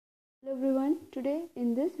everyone, today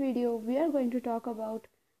in this video we are going to talk about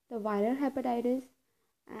the viral hepatitis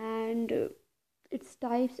and its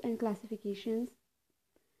types and classifications.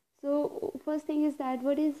 So first thing is that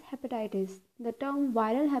what is hepatitis? The term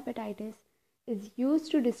viral hepatitis is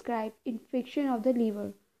used to describe infection of the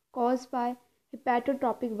liver caused by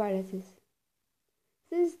hepatotropic viruses.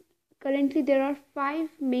 Since currently there are 5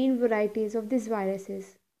 main varieties of these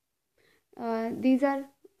viruses. These are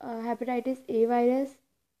hepatitis A virus,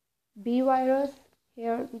 B virus.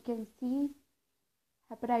 Here we can see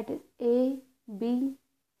hepatitis A, B,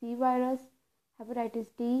 C virus, hepatitis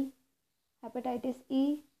D, hepatitis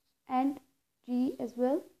E and G as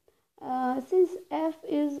well. Since F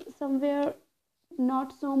is somewhere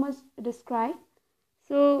not so much described,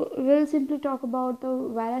 so we'll simply talk about the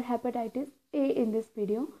viral hepatitis A in this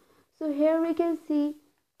video. So here we can see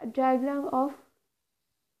a diagram of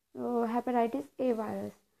hepatitis A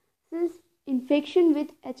virus. Since infection with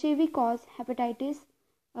HAV cause hepatitis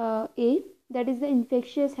A, that is the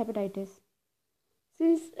infectious hepatitis.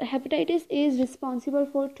 Since hepatitis A is responsible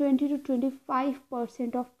for 20 to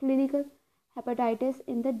 25% of clinical hepatitis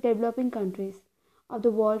in the developing countries of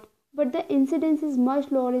the world, but the incidence is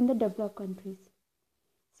much lower in the developed countries.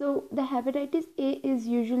 So the hepatitis A is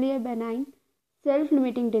usually a benign,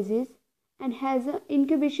 self-limiting disease and has an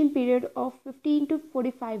incubation period of 15 to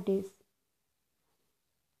 45 days.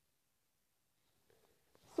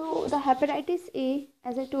 So the hepatitis A,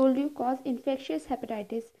 as I told you, cause infectious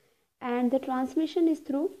hepatitis and the transmission is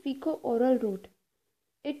through fecal-oral route.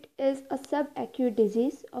 It is a subacute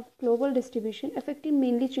disease of global distribution affecting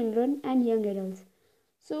mainly children and young adults.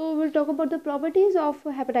 So we'll talk about the properties of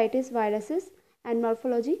hepatitis viruses and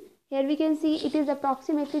morphology. Here we can see it is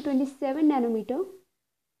approximately 27 nanometer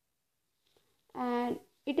and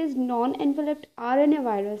it is non-enveloped RNA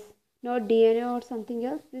virus, not DNA or something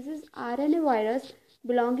else. This is RNA virus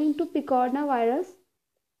belonging to picornavirus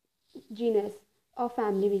genus or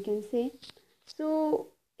family, we can say. So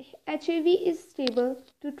HAV is stable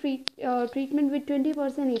to treatment with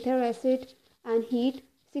 20% ether acid and heat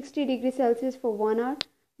 60 degrees Celsius for 1 hour.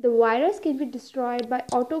 The virus can be destroyed by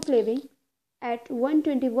autoclaving at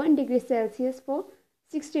 121 degrees Celsius for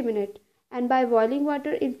 60 minutes and by boiling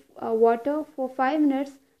water in water for 5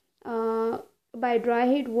 minutes, by dry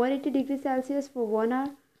heat 180 degrees Celsius for 1 hour,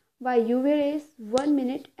 by UV rays 1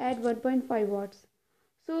 minute at 1.5 watts.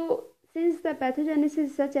 So since the pathogenesis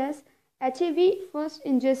is such as HAV first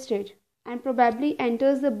ingested and probably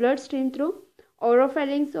enters the bloodstream through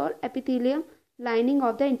oropharynx or epithelial lining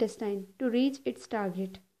of the intestine to reach its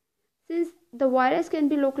target. Since the virus can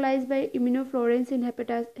be localized by immunofluorescence in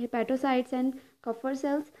hepatocytes and Kupffer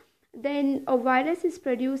cells, then a virus is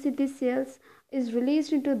produced in these cells, is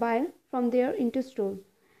released into bile, from there into stool.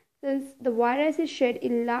 Since the virus is shed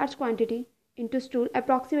in large quantity into stool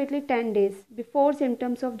approximately 10 days before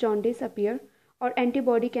symptoms of jaundice appear or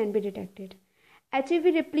antibody can be detected. HAV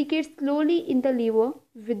replicates slowly in the liver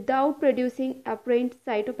without producing apparent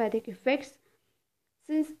cytopathic effects.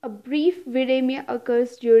 Since a brief viremia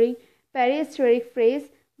occurs during perihistoric phase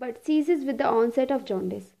but ceases with the onset of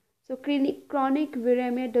jaundice. So chronic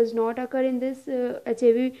viremia does not occur in this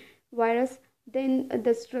HAV virus. Then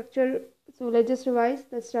the structure, so let's just revise.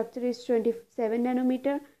 The structure is 27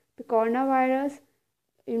 nanometer. Picornavirus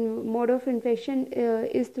in mode of infection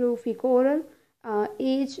is through fecal-oral.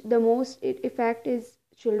 Age, the most effect is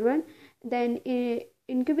children. Then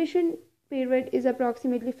incubation period is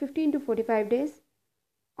approximately 15 to 45 days.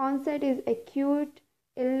 Onset is acute,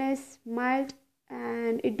 illness mild,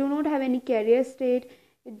 and it do not have any carrier state.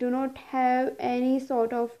 It do not have any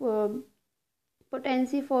sort of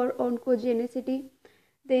potency for oncogenicity.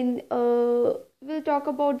 Then we'll talk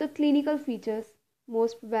about the clinical features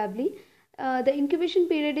most probably. The incubation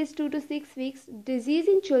period is 2 to 6 weeks. Disease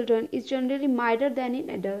in children is generally milder than in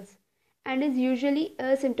adults and is usually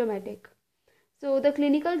asymptomatic. So the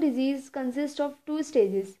clinical disease consists of 2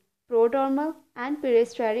 stages, prodromal and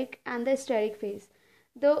perihistoric and the hysteric phase.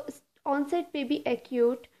 The onset may be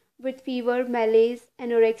acute with fever, malaise,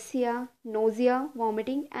 anorexia, nausea,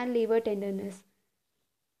 vomiting and liver tenderness.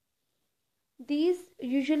 These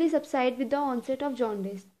usually subside with the onset of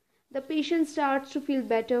jaundice. The patient starts to feel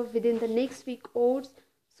better within the next week or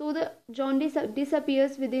so. The jaundice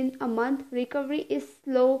disappears within a month. Recovery is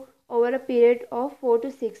slow over a period of 4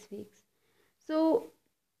 to 6 weeks. So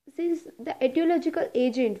since the etiological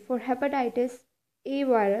agent for hepatitis A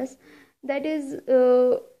virus, that is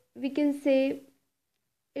we can say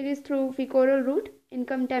it is through fecal-oral route, in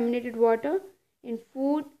contaminated water, in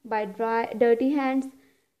food, by dirty hands,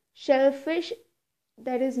 shellfish,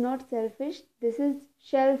 that is not shellfish, this is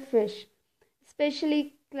shellfish,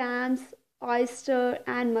 especially clams oyster,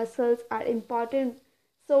 and mussels are important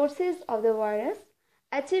sources of the virus.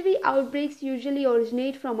 HIV outbreaks usually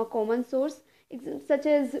originate from a common source, such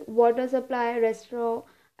as water supply, restaurant,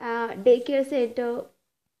 daycare center,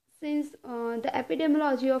 since the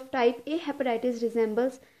epidemiology of type A hepatitis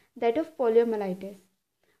resembles that of poliomyelitis.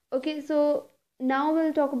 Okay, so now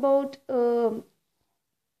we'll talk about the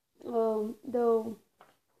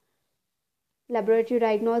laboratory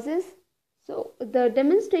diagnosis. So the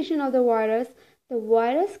demonstration of the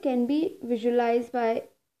virus can be visualized by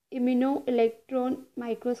immunoelectron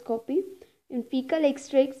microscopy in fecal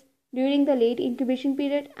extracts during the late incubation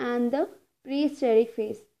period and the pre-hysteric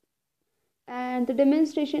phase. And the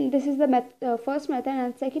demonstration, this is the first method,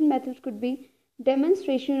 and second method could be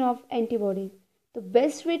demonstration of antibodies. The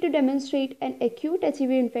best way to demonstrate an acute HIV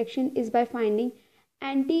infection is by finding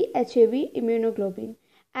anti-HIV immunoglobulin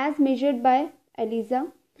as measured by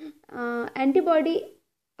ELISA. Antibody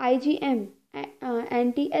IgM,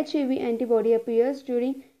 anti-HIV antibody, appears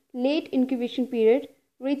during late incubation period,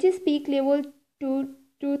 reaches peak level 2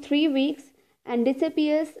 to 3 weeks and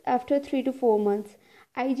disappears after 3 to 4 months.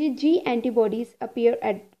 IgG antibodies appear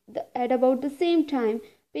at about the same time,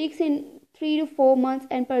 peaks in 3 to 4 months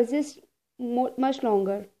and persist much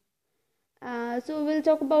longer. So we'll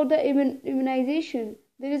talk about the immunization.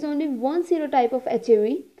 There is only one serotype of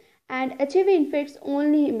HIV, and HIV infects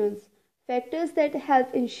only humans. Factors that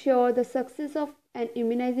help ensure the success of an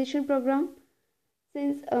immunization program,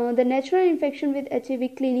 since the natural infection with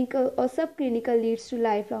HIV, clinical or subclinical, leads to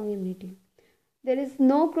lifelong immunity. There is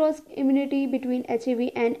no cross immunity between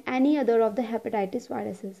HIV and any other of the hepatitis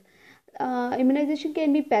viruses. Immunization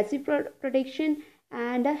can be passive protection,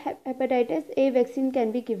 and a hepatitis A vaccine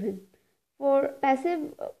can be given. For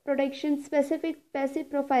passive protection, specific passive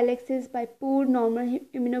prophylaxis by poor normal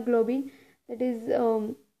immunoglobulin, that is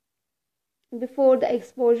before the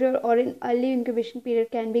exposure or in early incubation period,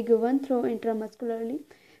 can be given through intramuscularly.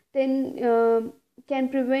 Then can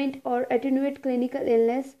prevent or attenuate clinical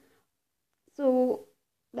illness. So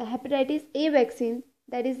the hepatitis A vaccine,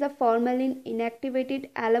 that is the formalin inactivated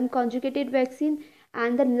alum conjugated vaccine,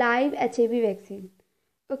 and the live HIV vaccine.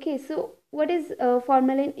 Okay, so what is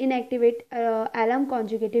formalin inactivated alum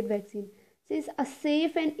conjugated vaccine? This is a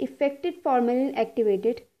safe and effective formalin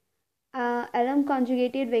activated alum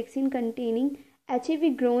conjugated vaccine containing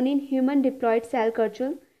HIV grown in human diploid cell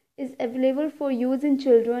culture, is available for use in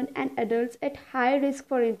children and adults at high risk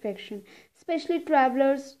for infection, especially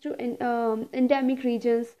travelers to endemic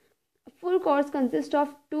regions. A full course consists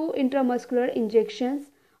of 2 intramuscular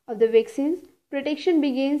injections of the vaccines. Protection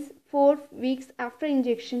begins 4 weeks after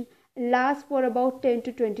injection and lasts for about 10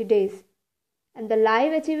 to 20 days. And the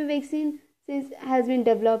live HIV vaccine has been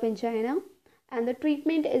developed in China, and the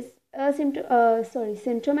treatment is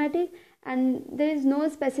symptomatic, and there is no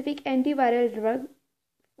specific antiviral drug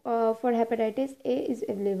for hepatitis A is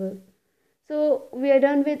available. So we are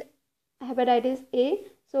done with hepatitis A.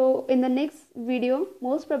 So in the next video,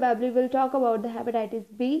 most probably we'll talk about the hepatitis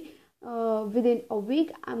B. Within a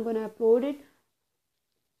week, I'm gonna upload it.